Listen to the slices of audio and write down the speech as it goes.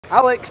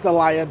Alex the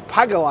Lion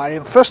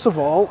Pagulayan, first of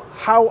all,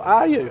 how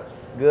are you?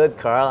 Good,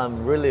 Carl.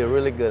 I'm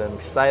really good. I'm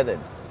excited.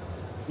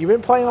 You've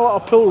been playing a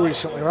lot of pool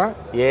recently, right?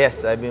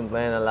 Yes, I've been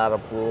playing a lot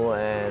of pool,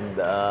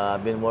 and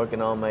I've been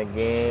working on my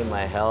game,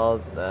 my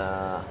health,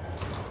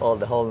 all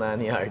the whole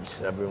 9 yards.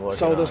 I've been working.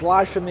 So on. there's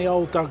life in the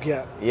old dog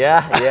yet?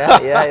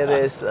 Yeah, it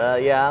is.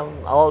 Yeah,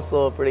 I'm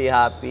also pretty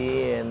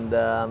happy, and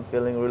I'm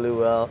feeling really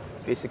well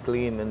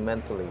physically and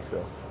mentally.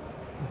 So.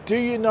 Do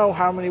you know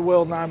how many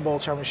World 9-Ball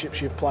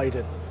Championships you've played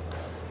in?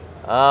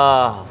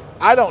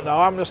 I don't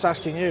know, I'm just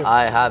asking you.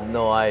 I have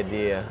no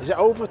idea. Is it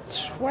over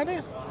 20?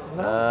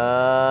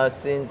 No?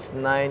 Since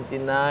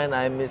 99,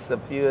 I missed a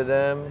few of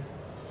them.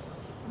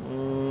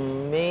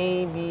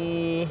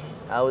 Maybe,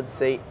 I would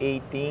say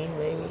 18,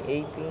 maybe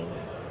 18.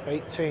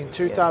 18,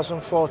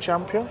 2004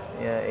 champion?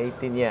 Yeah,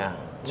 18, yeah.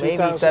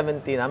 Maybe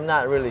 17, I'm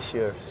not really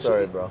sure.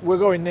 Sorry, bro. We're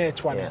going near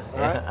 20,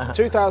 right?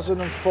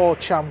 2004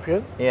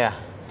 champion. Yeah.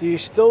 Do you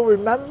still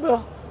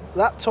remember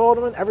that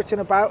tournament, everything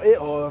about it,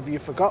 or have you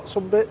forgot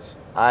some bits?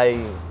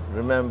 I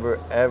remember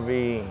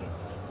every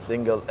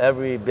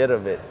bit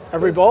of it.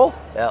 Every ball?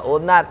 Yeah, well,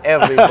 not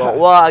every ball.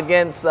 Well,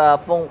 against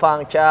Fong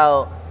Pang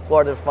Chao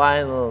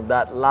quarterfinal,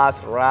 that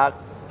last rock,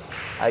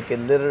 I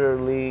can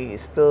literally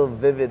still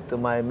vivid to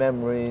my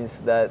memories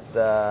that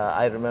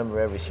I remember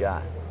every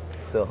shot.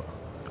 So.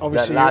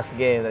 Obviously, that last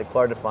game, that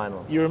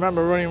quarterfinal. You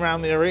remember running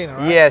around the arena,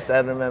 right? Yes, I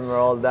remember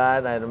all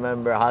that. I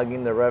remember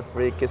hugging the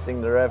referee,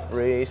 kissing the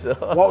referee. So.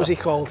 What was he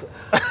called?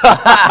 That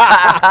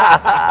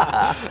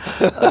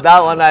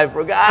one I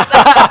forgot.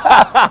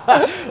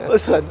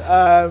 Listen,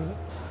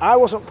 I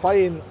wasn't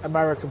playing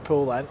American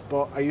pool then,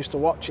 but I used to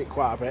watch it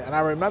quite a bit. And I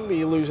remember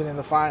you losing in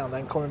the final and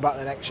then coming back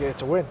the next year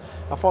to win.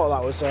 I thought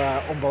that was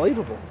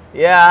unbelievable.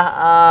 Yeah,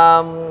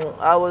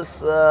 I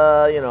was,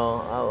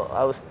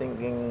 I was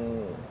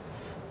thinking,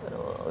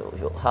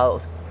 how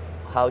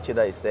should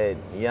I say it?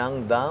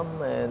 Young,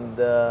 dumb, and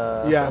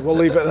yeah, we'll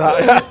leave it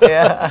at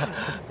that.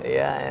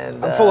 yeah,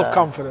 and I'm full of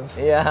confidence.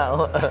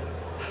 Yeah,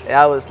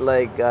 I was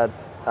like, I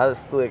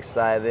was too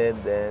excited,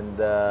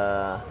 and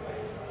I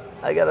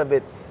got a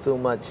bit too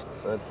much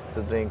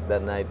to drink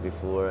that night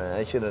before.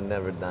 I should have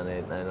never done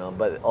it, I know.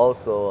 But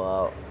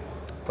also,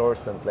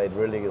 Thorsten played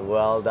really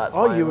well that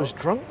final. You was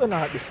drunk the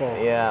night before.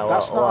 Yeah,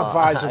 that's not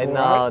advisable.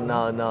 Right?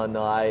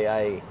 No.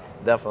 I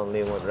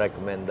definitely would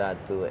recommend that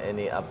to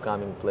any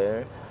upcoming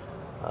player.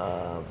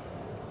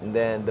 And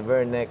then the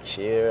very next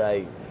year,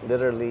 I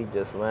literally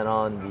just went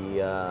on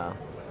the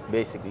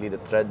basically the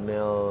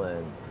treadmill,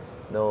 and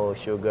no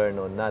sugar,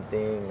 no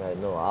nothing,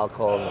 no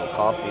alcohol, no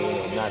coffee,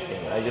 no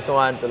nothing. I just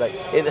wanted to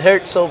it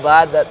hurt so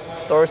bad that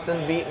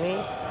Thorsten beat me,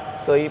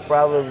 so he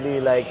probably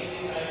the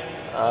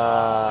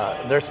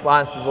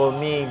responsible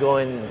me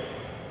going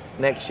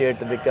next year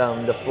to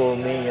become the full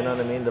me, you know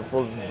what I mean, the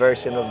full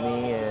version of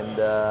me, and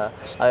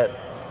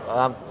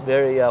I'm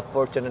very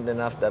fortunate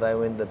enough that I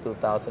win the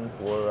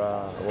 2004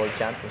 World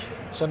Championship.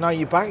 So now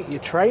you're back at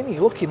your training,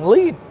 you're looking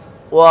lean.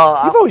 Well,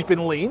 you've always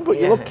been lean, but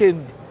you're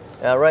looking...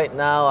 right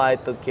now, I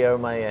took care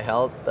of my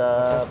health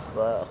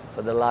for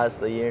the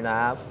last year and a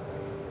half.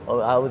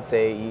 I would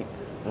say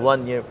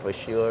 1 year for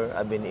sure.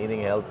 I've been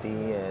eating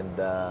healthy, and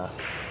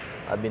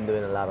I've been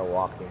doing a lot of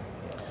walking.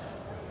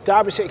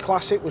 Derby City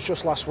Classic was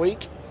just last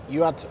week.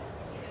 You had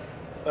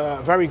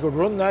a very good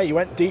run there. You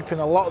went deep in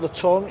a lot of the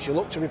tournaments. You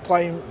looked to be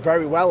playing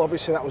very well.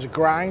 Obviously, that was a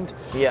grind.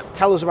 Yeah.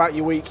 Tell us about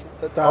your week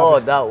at Derby. Oh,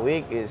 that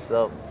week is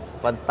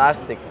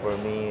fantastic for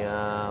me.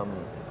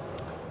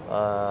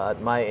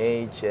 At my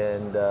age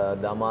and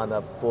the amount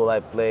of pool I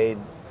played,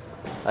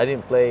 I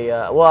didn't play,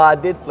 I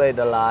did play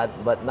a lot,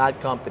 but not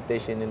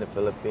competition in the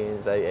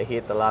Philippines. I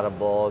hit a lot of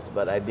balls,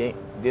 but I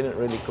didn't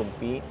really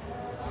compete.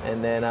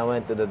 And then I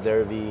went to the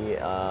Derby.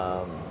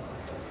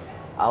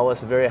 I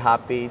was very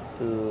happy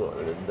for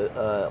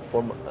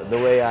the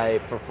way I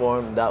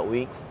performed that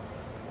week.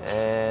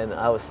 And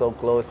I was so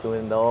close to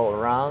win the whole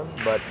round,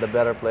 but the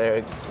better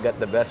player got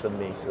the best of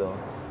me. So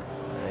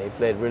he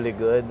played really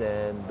good,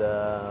 and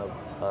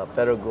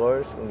Pedro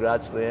Gores,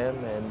 congrats to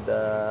him, and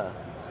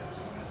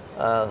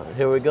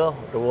here we go,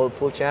 the World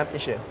Pool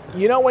Championship.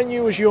 You know, when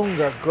you was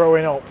younger,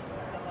 growing up,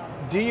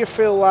 do you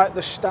feel like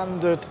the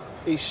standard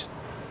is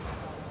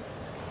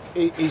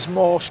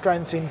more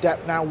strength in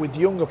depth now with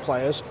younger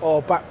players,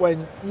 or back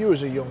when you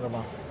was a younger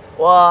man?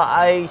 Well,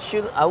 I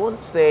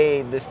wouldn't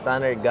say the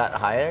standard got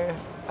higher.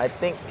 I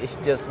think it's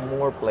just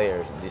more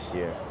players this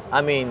year.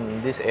 I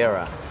mean, this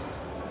era.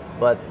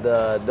 But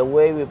the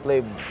way we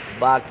play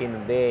back in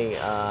the day,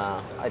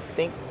 I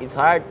think it's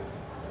hard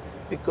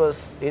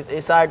because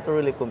it's hard to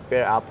really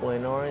compare apple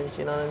and orange,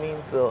 you know what I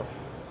mean? So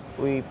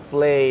we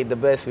play the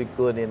best we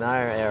could in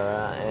our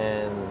era,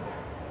 and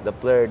the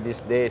player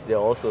these days, they're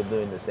also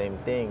doing the same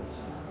thing.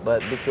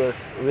 But because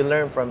we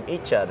learn from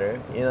each other,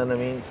 you know what I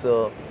mean?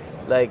 So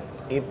like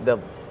if the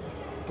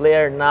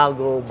player now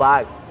go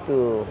back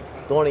to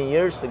 20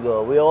 years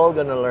ago, we're all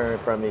going to learn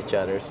from each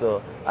other.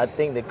 So I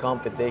think the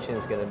competition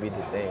is going to be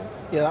the same.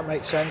 Yeah, that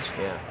makes sense.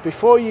 Yeah.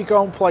 Before you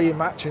go and play your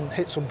match and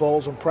hit some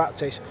balls and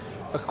practice,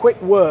 a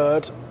quick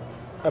word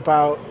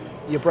about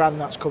your brand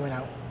that's coming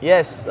out?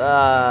 Yes,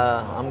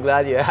 I'm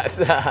glad you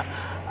asked.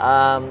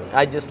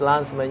 I just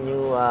launched my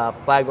new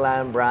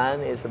Pagulayan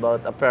brand. It's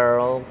about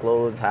apparel,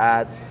 clothes,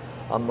 hats.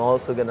 I'm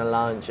also gonna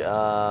launch.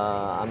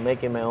 I'm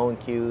making my own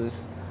cues.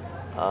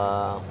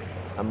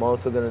 I'm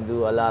also gonna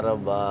do a lot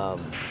of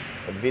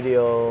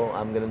video.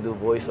 I'm gonna do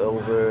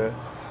voiceover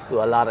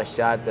to a lot of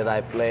shots that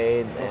I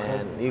played,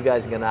 and you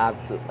guys gonna have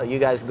to. You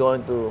guys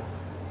going to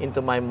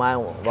into my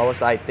mind. What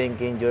was I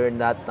thinking during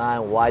that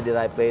time? Why did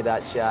I play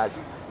that shots?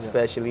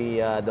 Especially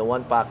the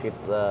one pocket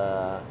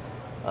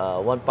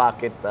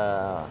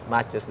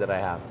matches that I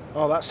have.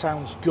 Oh, that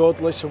sounds good.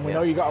 Listen, we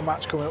know you got a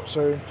match coming up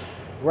soon.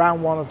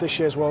 Round 1 of this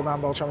year's World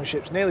Handball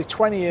Championships. Nearly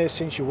 20 years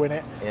since you win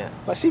it. Yeah.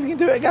 Let's see if you can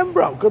do it again,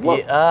 bro. Good luck.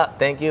 Yeah,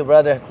 thank you,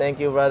 brother. Thank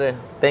you, brother.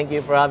 Thank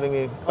you for having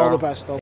me, Carl. All the best, though.